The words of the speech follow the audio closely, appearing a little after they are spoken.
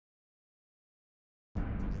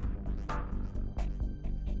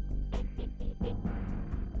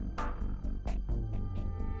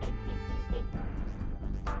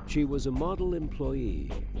She was a model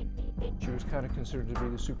employee. She was kind of considered to be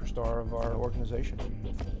the superstar of our organization.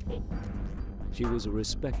 She was a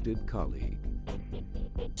respected colleague.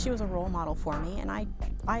 She was a role model for me, and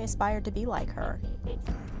I aspired to be like her.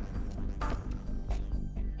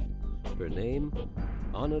 Her name,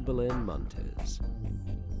 Ana Belen Montes.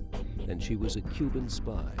 And she was a Cuban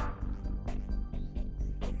spy.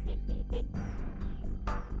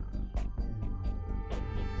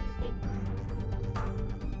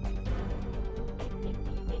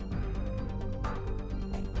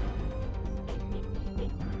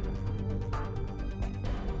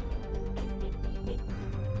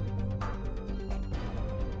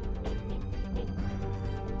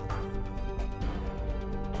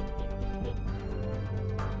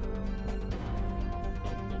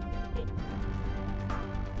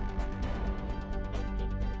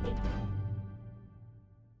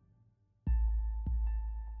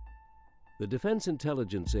 The Defense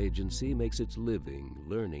Intelligence Agency makes its living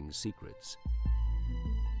learning secrets.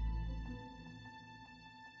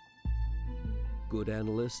 Good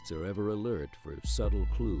analysts are ever alert for subtle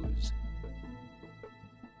clues.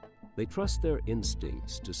 They trust their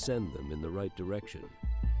instincts to send them in the right direction.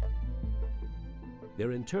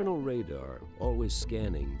 Their internal radar always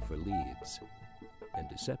scanning for leads and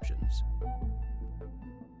deceptions.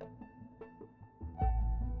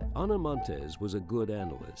 Ana Montes was a good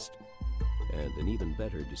analyst and an even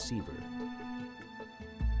better deceiver.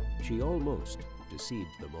 She almost deceived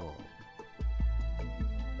them all.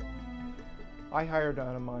 I hired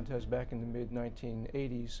Ana Montes back in the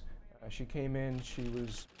mid-1980s. She came in, she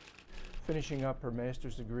was finishing up her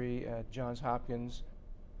master's degree at Johns Hopkins,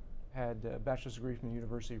 had a bachelor's degree from the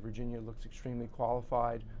University of Virginia, looked extremely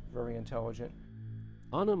qualified, very intelligent.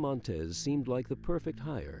 Ana Montes seemed like the perfect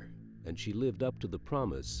hire, and she lived up to the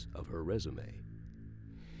promise of her resume.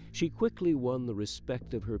 She quickly won the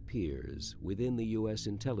respect of her peers within the U.S.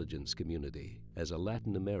 intelligence community as a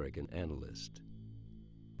Latin American analyst.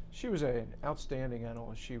 She was an outstanding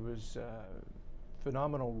analyst. She was a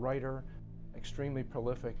phenomenal writer, extremely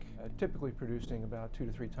prolific, typically producing about 2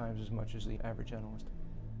 to 3 times as much as the average analyst.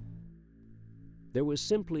 There was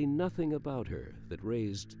simply nothing about her that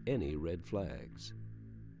raised any red flags.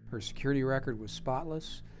 Her security record was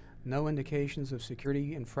spotless, no indications of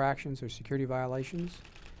security infractions or security violations.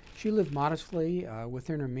 She lived modestly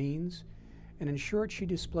within her means, and in short, she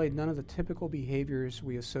displayed none of the typical behaviors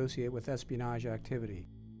we associate with espionage activity.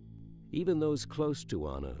 Even those close to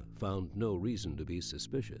Ana found no reason to be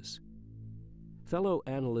suspicious. Fellow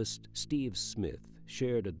analyst Steve Smith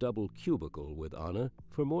shared a double cubicle with Ana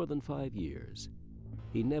for more than 5 years.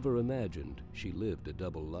 He never imagined she lived a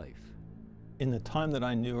double life. In the time that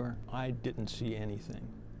I knew her, I didn't see anything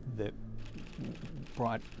that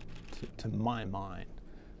brought to my mind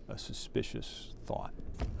a suspicious thought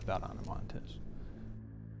about Ana Montes.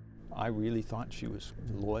 I really thought she was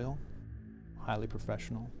loyal, highly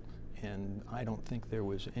professional, and I don't think there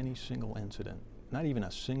was any single incident, not even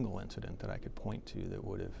a single incident that I could point to that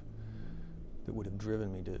would have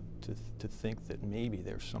driven me to think that maybe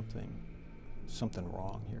there's something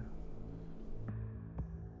wrong here.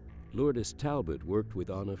 Lourdes Talbot worked with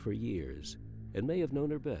Ana for years and may have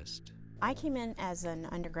known her best. I came in as an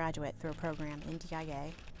undergraduate through a program in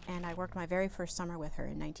DIA, and I worked my very first summer with her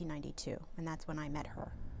in 1992, and that's when I met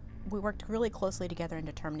her. We worked really closely together in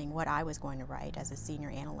determining what I was going to write as a senior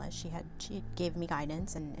analyst. She gave me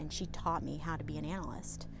guidance, and she taught me how to be an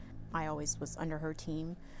analyst. I always was under her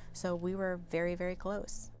team, so we were very, very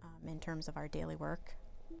close in terms of our daily work.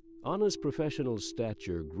 Ana's professional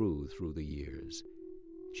stature grew through the years.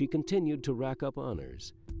 She continued to rack up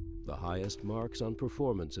honors, the highest marks on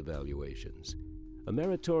performance evaluations, a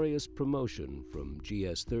meritorious promotion from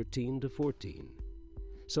GS 13 to 14,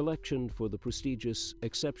 selection for the prestigious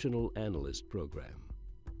Exceptional Analyst Program.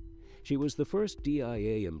 She was the first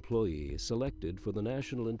DIA employee selected for the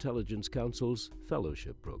National Intelligence Council's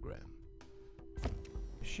Fellowship Program.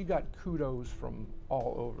 She got kudos from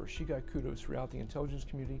all over. She got kudos throughout the intelligence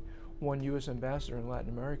community. One U.S. ambassador in Latin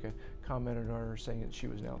America commented on her saying that she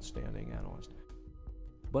was an outstanding analyst.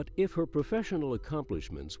 But if her professional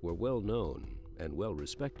accomplishments were well known and well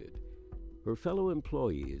respected, her fellow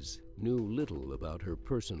employees knew little about her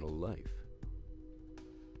personal life.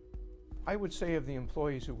 I would say of the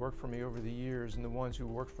employees who worked for me over the years and the ones who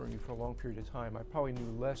worked for me for a long period of time, I probably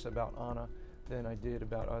knew less about Ana than I did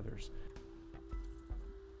about others.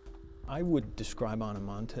 I would describe Ana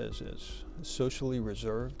Montes as socially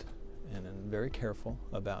reserved and very careful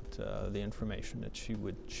about the information that she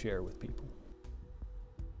would share with people.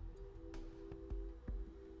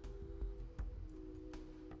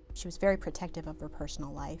 She was very protective of her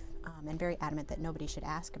personal life and very adamant that nobody should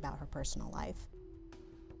ask about her personal life.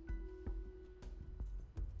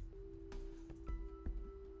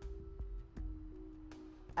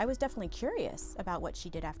 I was definitely curious about what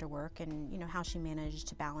she did after work and, how she managed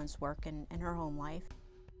to balance work and her home life.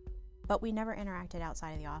 But we never interacted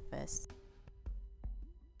outside of the office.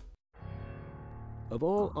 Of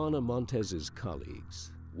all Ana Montes's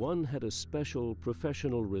colleagues, one had a special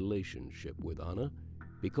professional relationship with Ana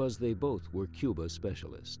because they both were Cuba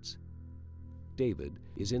specialists. David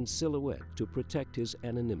is in silhouette to protect his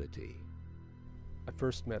anonymity. I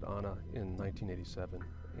first met Ana in 1987,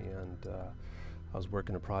 and I was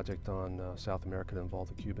working a project on South America that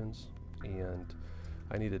involved the Cubans, and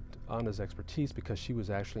I needed Ana's expertise because she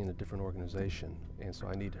was actually in a different organization, and so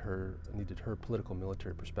I needed her political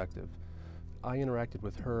military perspective. I interacted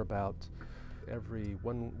with her about every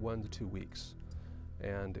one to 2 weeks,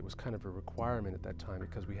 and it was kind of a requirement at that time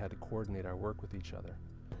because we had to coordinate our work with each other.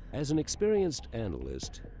 As an experienced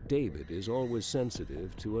analyst, David is always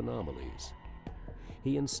sensitive to anomalies.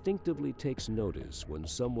 He instinctively takes notice when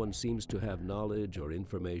someone seems to have knowledge or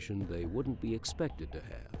information they wouldn't be expected to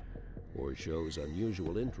have, or shows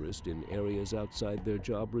unusual interest in areas outside their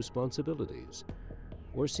job responsibilities,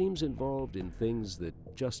 or seems involved in things that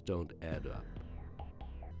just don't add up.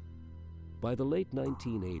 By the late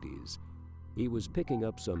 1980s, he was picking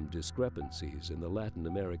up some discrepancies in the Latin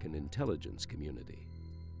American intelligence community.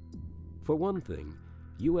 For one thing,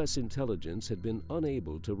 U.S. intelligence had been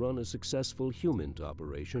unable to run a successful HUMINT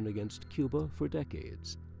operation against Cuba for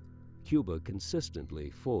decades. Cuba consistently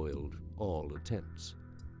foiled all attempts.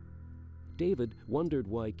 David wondered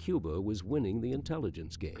why Cuba was winning the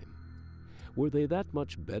intelligence game. Were they that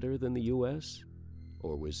much better than the U.S.,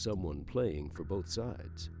 or was someone playing for both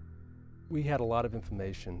sides? We had a lot of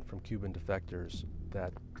information from Cuban defectors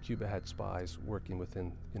that Cuba had spies working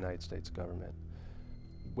within the United States government.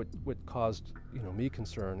 What caused me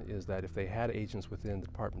concern is that if they had agents within the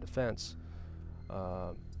Department of Defense,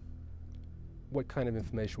 what kind of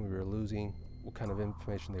information we were losing, what kind of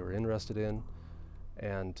information they were interested in,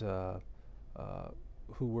 and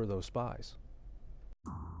who were those spies.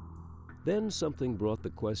 Then something brought the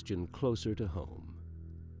question closer to home.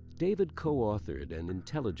 David co-authored an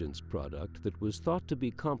intelligence product that was thought to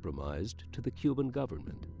be compromised to the Cuban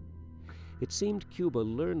government. It seemed Cuba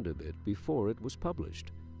learned of it before it was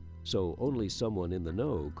published, so only someone in the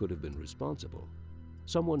know could have been responsible,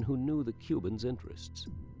 someone who knew the Cubans' interests.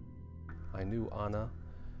 I knew Ana,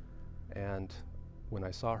 and when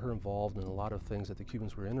I saw her involved in a lot of things that the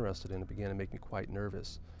Cubans were interested in, it began to make me quite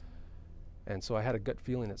nervous. And so I had a gut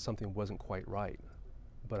feeling that something wasn't quite right,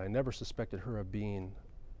 but I never suspected her of being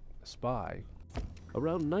a spy.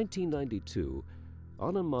 Around 1992,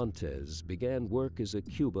 Ana Montes began work as a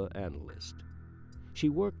Cuba analyst. She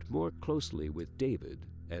worked more closely with David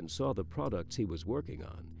and saw the products he was working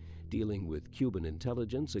on, dealing with Cuban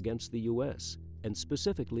intelligence against the U.S., and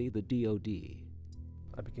specifically the DoD.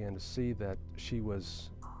 I began to see that she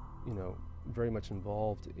was, very much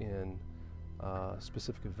involved in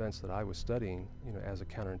specific events that I was studying, as a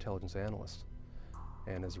counterintelligence analyst.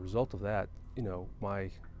 And as a result of that,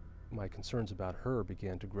 my concerns about her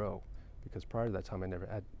began to grow, because prior to that time I never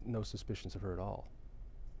had no suspicions of her at all.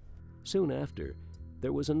 Soon after,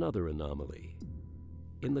 there was another anomaly.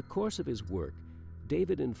 In the course of his work,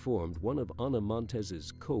 David informed one of Ana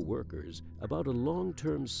Montes's co-workers about a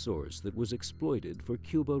long-term source that was exploited for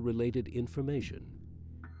Cuba-related information.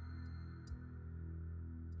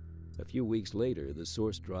 A few weeks later, the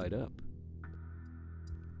source dried up.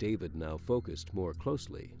 David now focused more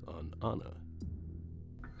closely on Ana.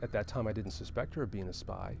 At that time, I didn't suspect her of being a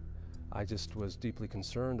spy. I just was deeply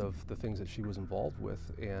concerned of the things that she was involved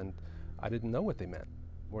with, and I didn't know what they meant.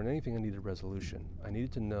 More than anything, I needed resolution. I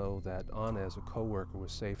needed to know that Ana, as a co-worker,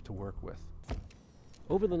 was safe to work with.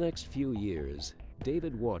 Over the next few years,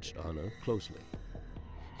 David watched Ana closely.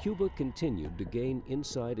 Cuba continued to gain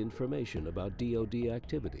inside information about DoD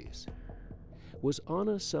activities. Was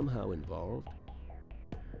Ana somehow involved?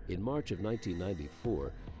 In March of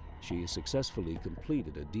 1994, she successfully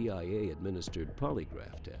completed a DIA-administered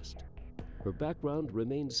polygraph test. Her background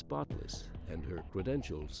remained spotless and her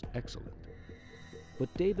credentials excellent.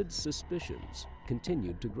 But David's suspicions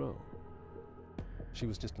continued to grow. She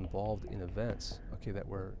was just involved in events, that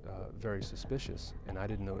were very suspicious, and I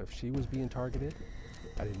didn't know if she was being targeted.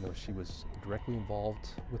 I didn't know if she was directly involved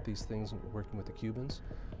with these things, working with the Cubans.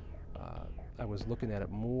 I was looking at it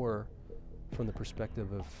more from the perspective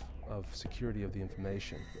of security of the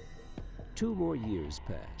information. 2 more years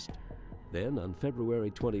passed. Then, on February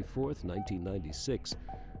 24th, 1996,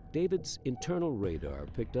 David's internal radar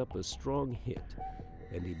picked up a strong hit,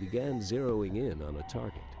 and he began zeroing in on a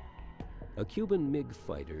target. A Cuban MiG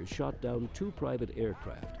fighter shot down 2 private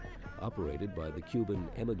aircraft operated by the Cuban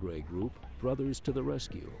emigre group Brothers to the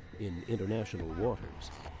Rescue in international waters.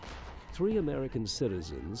 3 American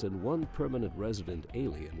citizens and 1 permanent resident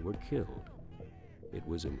alien were killed. It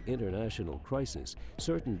was an international crisis,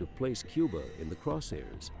 certain to place Cuba in the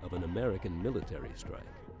crosshairs of an American military strike.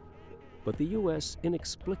 But the U.S.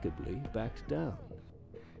 inexplicably backed down.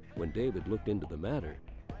 When David looked into the matter,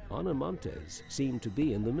 Ana Montes seemed to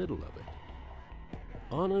be in the middle of it.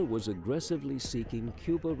 Ana was aggressively seeking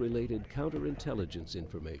Cuba-related counterintelligence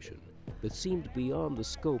information that seemed beyond the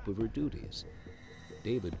scope of her duties.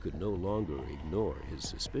 David could no longer ignore his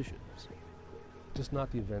suspicions. Just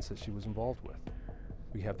not the events that she was involved with.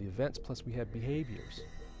 We have the events, plus we have behaviors.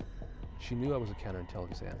 She knew I was a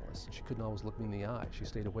counterintelligence analyst, and she couldn't always look me in the eye. She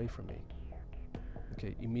stayed away from me.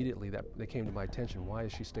 Okay, immediately that came to my attention. Why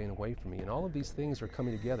is she staying away from me? And all of these things are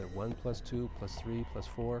coming together. 1 + 2 + 3 +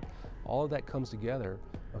 4. All of that comes together,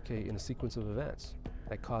 okay, in a sequence of events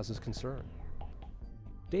that causes concern.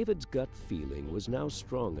 David's gut feeling was now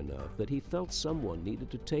strong enough that he felt someone needed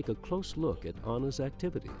to take a close look at Ana's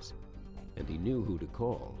activities, and he knew who to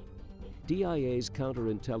call: DIA's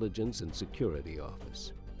Counterintelligence and Security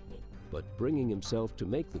Office. But bringing himself to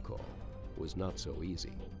make the call was not so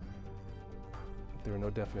easy. There were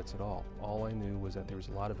no definites at all. All I knew was that there was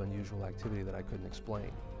a lot of unusual activity that I couldn't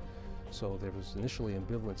explain. So there was initially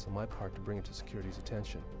ambivalence on my part to bring it to security's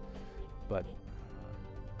attention. But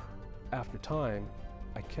after time,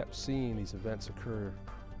 I kept seeing these events occur,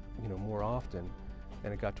 more often,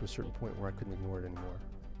 and it got to a certain point where I couldn't ignore it anymore,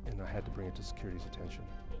 and I had to bring it to security's attention.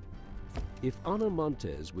 If Ana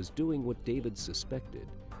Montes was doing what David suspected,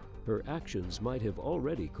 her actions might have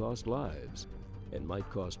already cost lives, and might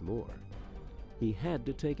cost more. He had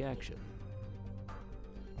to take action.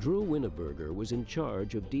 Drew Winneberger was in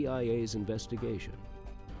charge of DIA's investigation.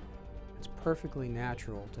 It's perfectly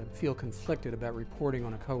natural to feel conflicted about reporting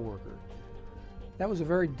on a coworker. That was a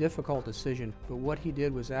very difficult decision, but what he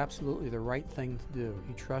did was absolutely the right thing to do.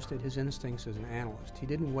 He trusted his instincts as an analyst. He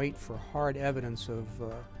didn't wait for hard evidence of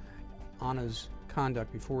Ana's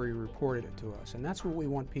conduct before he reported it to us. And that's what we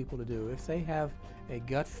want people to do. If they have a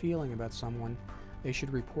gut feeling about someone, they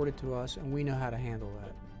should report it to us, and we know how to handle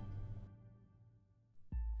that.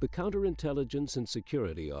 The Counterintelligence and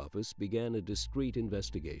Security Office began a discreet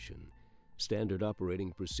investigation, standard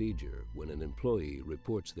operating procedure when an employee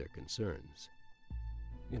reports their concerns.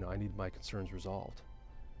 I needed my concerns resolved,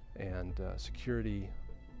 and security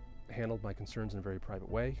handled my concerns in a very private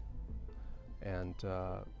way, and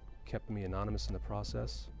kept me anonymous in the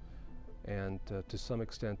process, and to some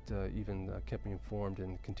extent even kept me informed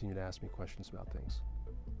and continued to ask me questions about things.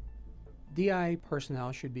 DIA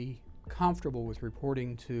personnel should be comfortable with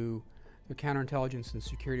reporting to the Counterintelligence and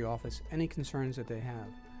Security Office any concerns that they have.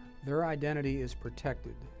 Their identity is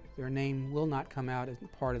protected. Their name will not come out as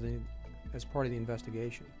part of the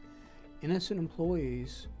investigation. Innocent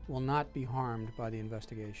employees will not be harmed by the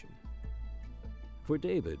investigation. For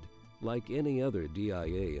David, like any other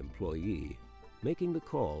DIA employee, making the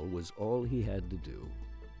call was all he had to do.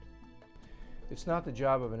 It's not the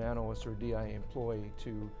job of an analyst or DIA employee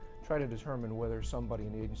to try to determine whether somebody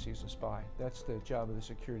in the agency is a spy. That's the job of the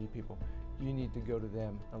security people. You need to go to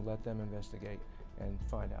them and let them investigate and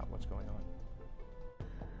find out what's going on.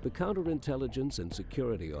 The Counterintelligence and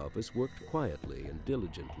Security Office worked quietly and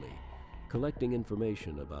diligently, collecting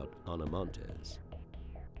information about Ana Montes.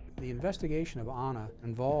 The investigation of Ana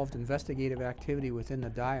involved investigative activity within the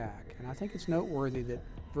DIAC, and I think it's noteworthy that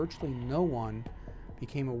virtually no one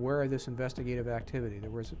became aware of this investigative activity.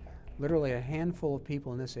 There was literally a handful of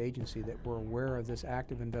people in this agency that were aware of this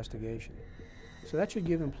active investigation. So that should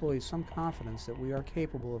give employees some confidence that we are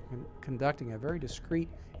capable of conducting a very discreet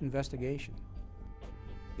investigation.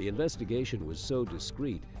 The investigation was so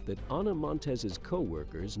discreet that Ana Montes's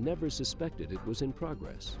co-workers never suspected it was in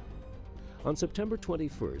progress. On September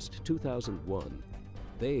 21st, 2001,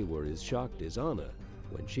 they were as shocked as Ana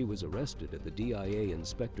when she was arrested at the DIA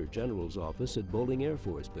Inspector General's office at Bolling Air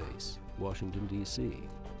Force Base, Washington, D.C.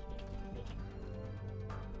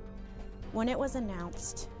 When it was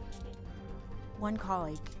announced, one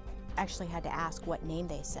colleague actually had to ask what name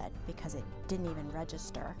they said because it didn't even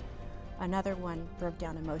register. Another one broke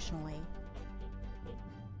down emotionally.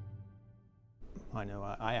 I know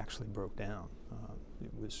I actually broke down.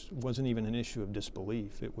 It wasn't even an issue of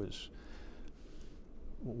disbelief. It was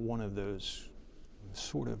one of those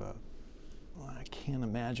sort of I can't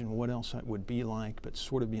imagine what else it would be like, but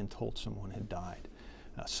sort of being told someone had died.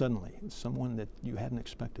 Suddenly, someone that you hadn't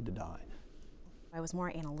expected to die. I was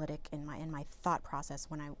more analytic in my thought process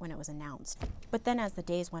when it was announced. But then as the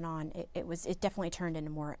days went on, it definitely turned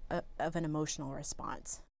into more of an emotional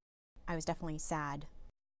response. I was definitely sad.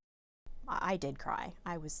 I did cry.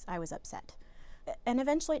 I was upset. And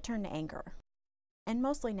eventually it turned to anger. And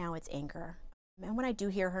mostly now it's anger. And when I do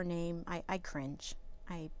hear her name, I cringe.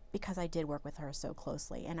 Because I did work with her so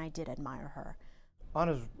closely and I did admire her.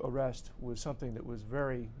 Ana's arrest was something that was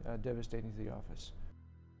very devastating to the office.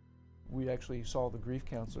 We actually saw the grief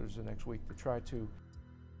counselors the next week to try to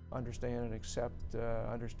understand and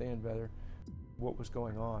understand better what was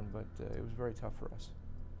going on, but it was very tough for us.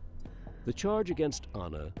 The charge against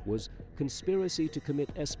Ana was conspiracy to commit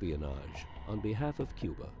espionage on behalf of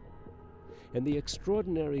Cuba. And the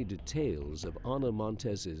extraordinary details of Ana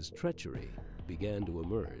Montes's treachery began to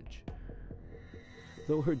emerge.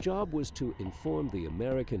 Though her job was to inform the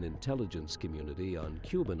American intelligence community on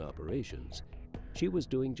Cuban operations, she was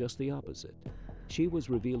doing just the opposite. She was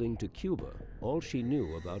revealing to Cuba all she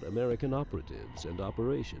knew about American operatives and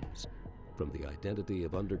operations, from the identity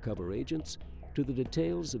of undercover agents to the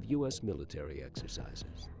details of U.S. military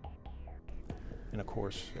exercises. And of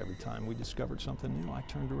course, every time we discovered something new, I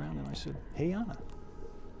turned around and I said, "Hey, Ana,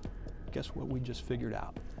 guess what we just figured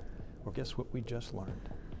out? Or guess what we just learned?"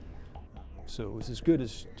 So it was as good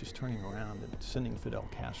as just turning around and sending Fidel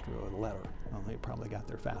Castro a letter. Well, they probably got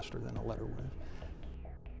there faster than a letter would have.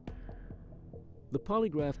 The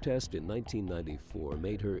polygraph test in 1994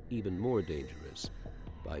 made her even more dangerous.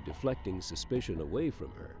 By deflecting suspicion away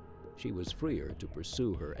from her, she was freer to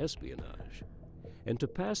pursue her espionage. And to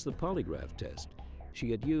pass the polygraph test,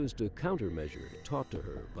 she had used a countermeasure taught to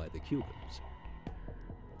her by the Cubans.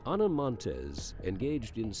 Ana Montes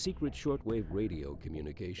engaged in secret shortwave radio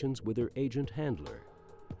communications with her agent handler.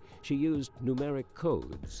 She used numeric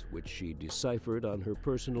codes, which she deciphered on her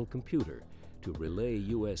personal computer, to relay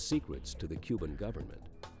U.S. secrets to the Cuban government.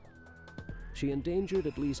 She endangered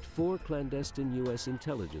at least 4 clandestine U.S.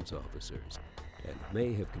 intelligence officers and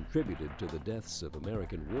may have contributed to the deaths of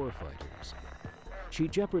American warfighters. She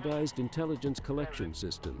jeopardized intelligence collection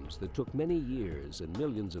systems that took many years and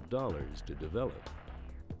millions of dollars to develop.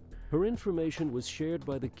 Her information was shared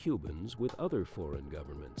by the Cubans with other foreign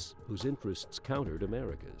governments whose interests countered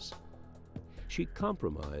America's. She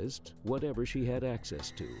compromised whatever she had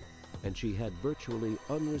access to, and she had virtually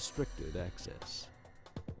unrestricted access.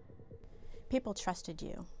 People trusted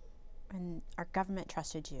you, and our government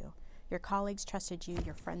trusted you. Your colleagues trusted you,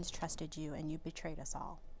 your friends trusted you, and you betrayed us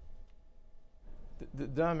all. The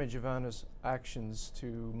damage of Ana's actions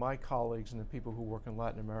to my colleagues and the people who work in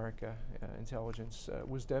Latin America intelligence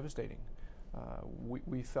was devastating.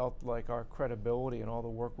 We felt like our credibility and all the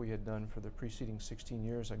work we had done for the preceding 16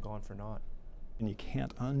 years had gone for naught. And you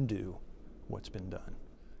can't undo what's been done.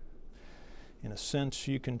 In a sense,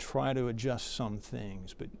 you can try to adjust some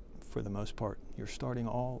things, but for the most part, you're starting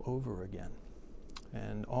all over again,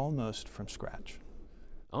 and almost from scratch.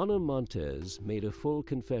 Ana Montes made a full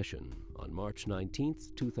confession on March 19,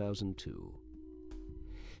 2002.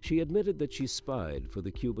 She admitted that she spied for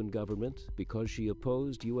the Cuban government because she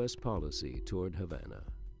opposed U.S. policy toward Havana.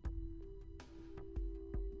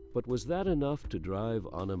 But was that enough to drive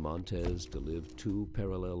Ana Montes to live 2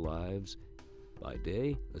 parallel lives? By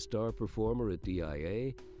day, a star performer at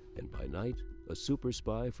DIA, and by night, a super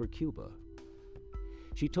spy for Cuba.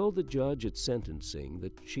 She told the judge at sentencing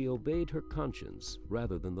that she obeyed her conscience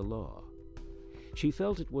rather than the law. She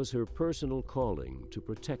felt it was her personal calling to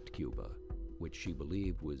protect Cuba, which she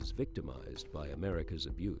believed was victimized by America's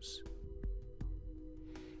abuse.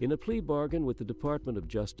 In a plea bargain with the Department of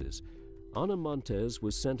Justice, Ana Montes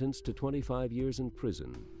was sentenced to 25 years in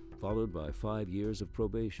prison, followed by 5 years of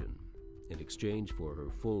probation, in exchange for her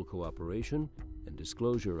full cooperation and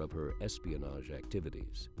disclosure of her espionage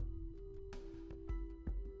activities.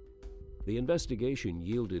 The investigation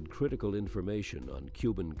yielded critical information on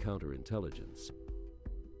Cuban counterintelligence.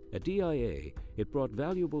 At DIA, it brought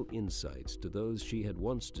valuable insights to those she had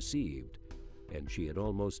once deceived, and she had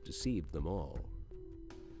almost deceived them all.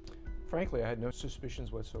 Frankly, I had no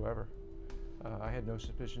suspicions whatsoever. I had no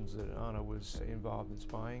suspicions that Ana was involved in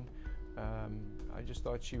spying. I just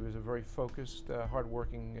thought she was a very focused,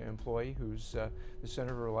 hardworking employee whose the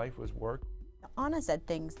center of her life was work. Ana said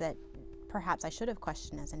things that perhaps I should have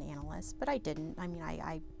questioned as an analyst, but I didn't. I mean,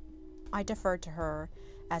 I deferred to her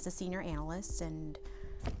as a senior analyst, and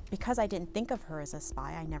because I didn't think of her as a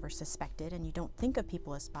spy, I never suspected, and you don't think of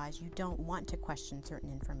people as spies, you don't want to question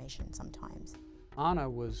certain information sometimes. Ana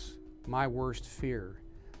was my worst fear.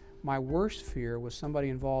 My worst fear was somebody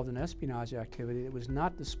involved in espionage activity that was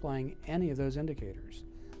not displaying any of those indicators.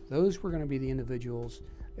 Those were going to be the individuals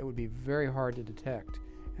that would be very hard to detect,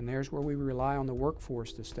 And there's where we rely on the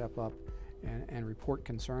workforce to step up and report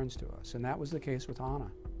concerns to us. And that was the case with Ana.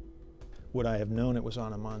 Would I have known it was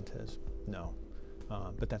Ana Montes? No,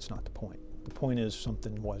 but that's not the point. The point is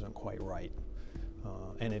something wasn't quite right,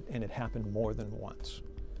 and it happened more than once.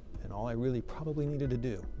 And all I really probably needed to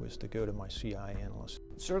do was to go to my CI analyst.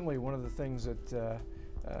 Certainly one of the things that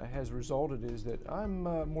has resulted is that I'm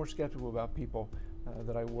more skeptical about people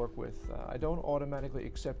that I work with. I don't automatically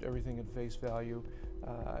accept everything at face value.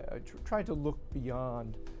 I try to look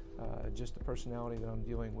beyond just the personality that I'm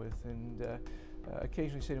dealing with, and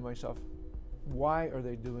occasionally say to myself, why are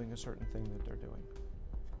they doing a certain thing that they're doing?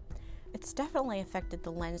 It's definitely affected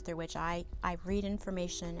the lens through which I read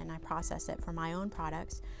information and I process it for my own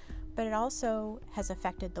products, but it also has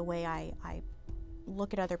affected the way I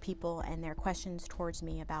look at other people and their questions towards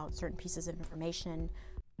me about certain pieces of information.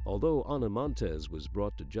 Although Ana Montes was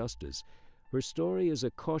brought to justice, her story is a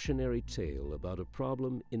cautionary tale about a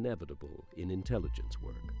problem inevitable in intelligence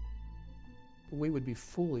work. We would be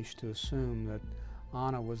foolish to assume that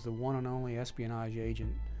Ana was the one and only espionage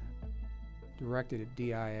agent directed at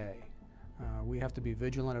DIA. We have to be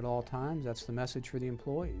vigilant at all times. That's the message for the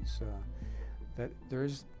employees, that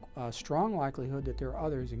there's a strong likelihood that there are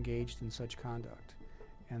others engaged in such conduct.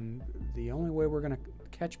 And the only way we're going to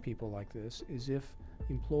catch people like this is if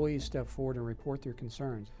employees step forward and report their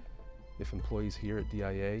concerns. If employees here at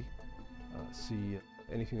DIA see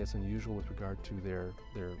anything that's unusual with regard to their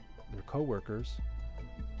coworkers,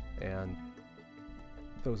 and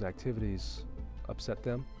those activities upset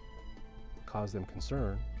them, cause them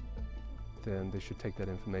concern, then they should take that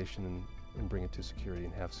information and bring it to security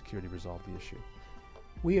and have security resolve the issue.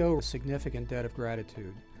 We owe a significant debt of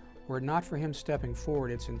gratitude. Were it not for him stepping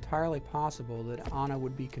forward, it's entirely possible that Ana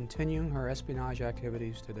would be continuing her espionage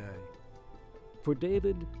activities today. For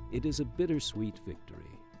David, it is a bittersweet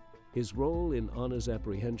victory. His role in Ana's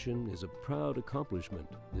apprehension is a proud accomplishment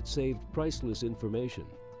that saved priceless information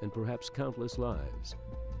and perhaps countless lives.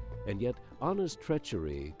 And yet, Ana's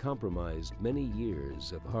treachery compromised many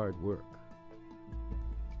years of hard work.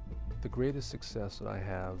 The greatest success that I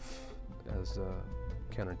have as a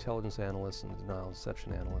counterintelligence analyst and denial and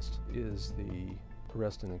deception analyst is the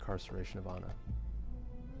arrest and incarceration of Ana.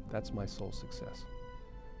 That's my sole success,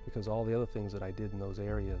 because all the other things that I did in those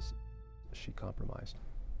areas, she compromised.